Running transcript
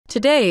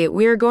Today,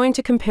 we are going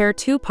to compare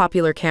two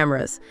popular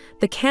cameras,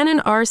 the Canon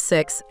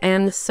R6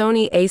 and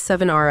Sony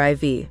A7R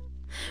IV.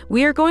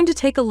 We are going to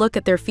take a look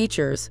at their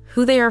features,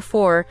 who they are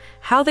for,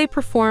 how they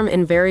perform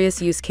in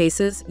various use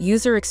cases,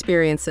 user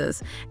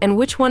experiences, and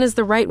which one is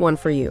the right one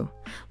for you.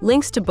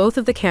 Links to both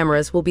of the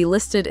cameras will be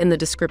listed in the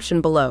description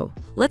below.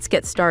 Let's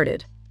get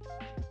started.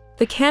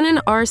 The Canon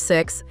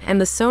R6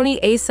 and the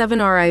Sony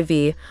A7R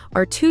IV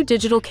are two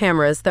digital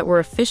cameras that were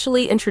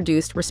officially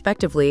introduced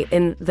respectively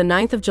in the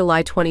 9th of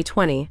July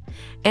 2020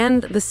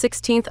 and the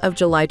 16th of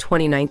July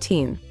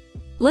 2019.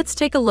 Let's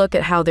take a look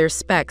at how their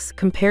specs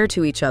compare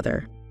to each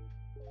other.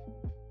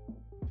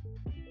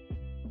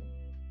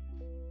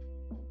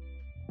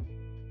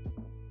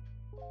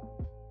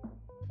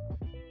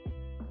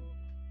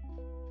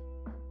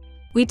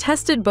 We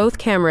tested both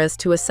cameras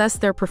to assess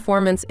their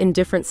performance in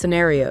different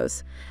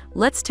scenarios.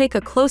 Let's take a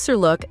closer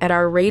look at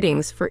our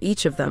ratings for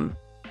each of them.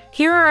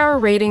 Here are our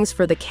ratings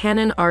for the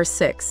Canon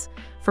R6.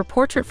 For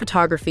portrait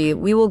photography,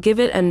 we will give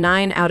it a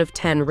 9 out of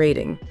 10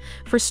 rating.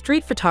 For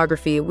street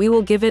photography, we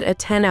will give it a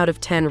 10 out of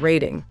 10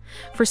 rating.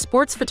 For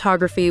sports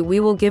photography, we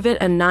will give it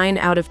a 9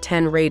 out of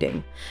 10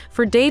 rating.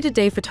 For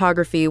day-to-day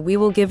photography, we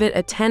will give it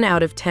a 10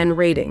 out of 10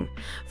 rating.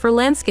 For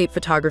landscape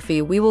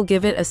photography, we will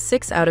give it a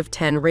 6 out of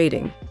 10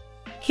 rating.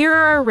 Here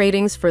are our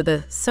ratings for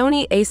the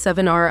Sony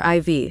A7R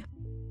IV.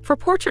 For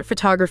portrait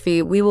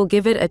photography, we will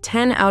give it a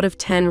 10 out of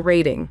 10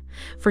 rating.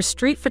 For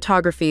street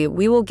photography,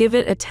 we will give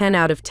it a 10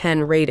 out of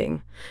 10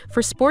 rating.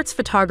 For sports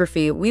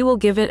photography, we will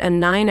give it a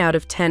 9 out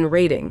of 10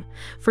 rating.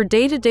 For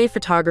day-to-day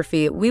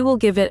photography, we will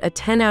give it a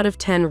 10 out of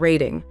 10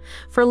 rating.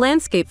 For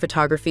landscape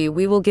photography,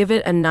 we will give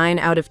it a 9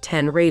 out of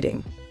 10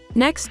 rating.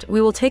 Next, we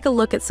will take a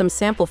look at some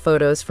sample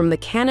photos from the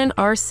Canon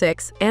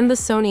R6 and the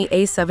Sony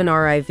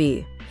A7R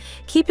IV.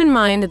 Keep in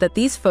mind that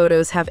these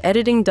photos have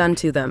editing done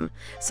to them,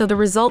 so the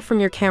result from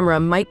your camera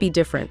might be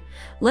different.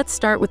 Let's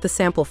start with the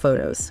sample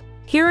photos.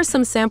 Here are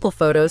some sample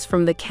photos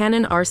from the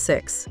Canon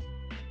R6.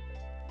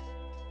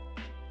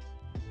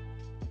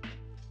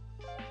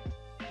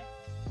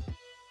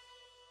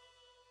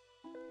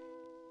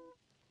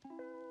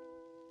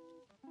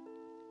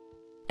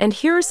 And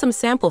here are some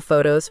sample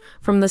photos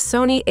from the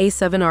Sony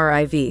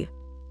A7R IV.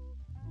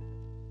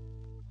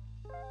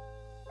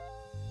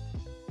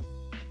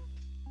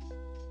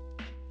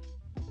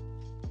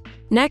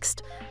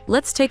 Next,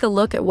 let's take a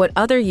look at what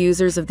other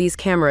users of these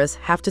cameras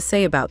have to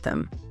say about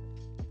them.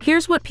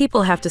 Here's what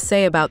people have to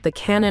say about the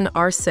Canon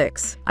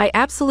R6. I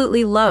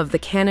absolutely love the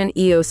Canon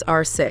EOS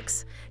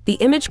R6. The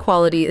image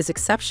quality is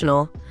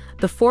exceptional,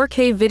 the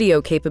 4K video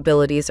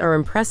capabilities are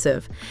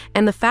impressive,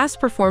 and the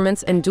fast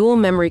performance and dual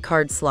memory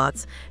card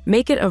slots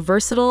make it a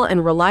versatile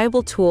and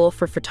reliable tool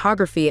for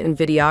photography and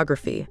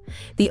videography.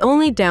 The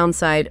only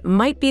downside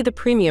might be the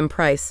premium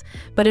price,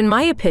 but in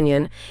my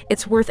opinion,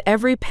 it's worth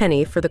every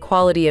penny for the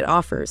quality it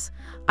offers.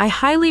 I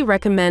highly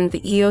recommend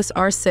the EOS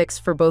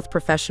R6 for both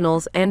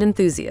professionals and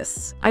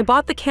enthusiasts. I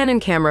bought the Canon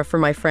camera for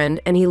my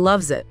friend and he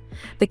loves it.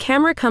 The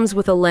camera comes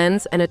with a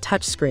lens and a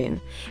touchscreen.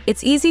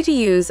 It's easy to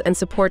use and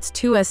supports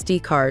 2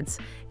 SD cards.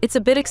 It's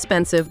a bit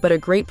expensive, but a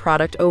great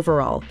product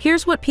overall.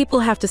 Here's what people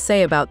have to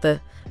say about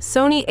the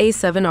Sony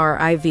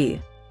A7R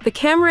IV. The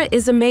camera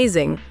is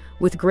amazing,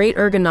 with great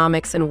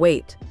ergonomics and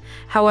weight.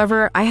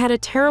 However, I had a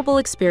terrible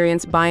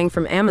experience buying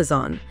from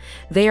Amazon.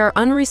 They are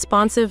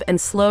unresponsive and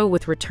slow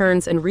with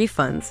returns and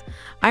refunds.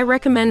 I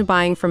recommend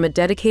buying from a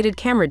dedicated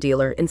camera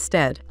dealer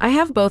instead. I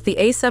have both the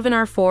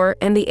A7R IV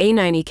and the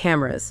A9E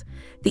cameras.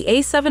 The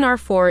A7R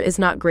IV is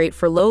not great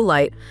for low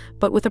light,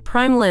 but with a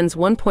prime lens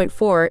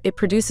 1.4, it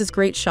produces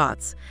great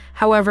shots.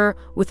 However,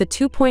 with a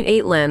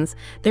 2.8 lens,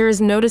 there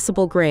is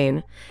noticeable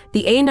grain.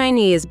 The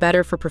A9E is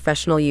better for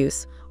professional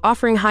use,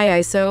 offering high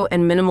ISO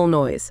and minimal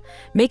noise,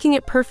 making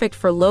it perfect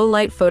for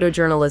low-light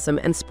photojournalism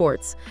and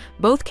sports.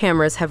 Both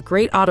cameras have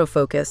great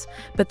autofocus,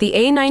 but the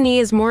A9E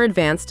is more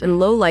advanced in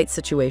low-light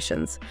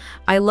situations.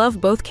 I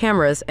love both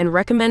cameras and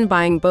recommend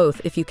buying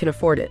both if you can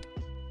afford it.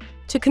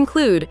 To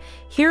conclude,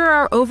 here are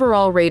our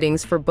overall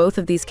ratings for both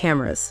of these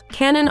cameras.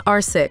 Canon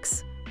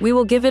R6. We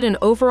will give it an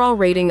overall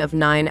rating of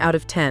 9 out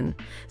of 10.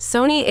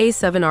 Sony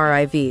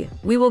A7R IV.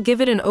 We will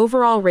give it an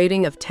overall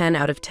rating of 10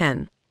 out of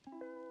 10.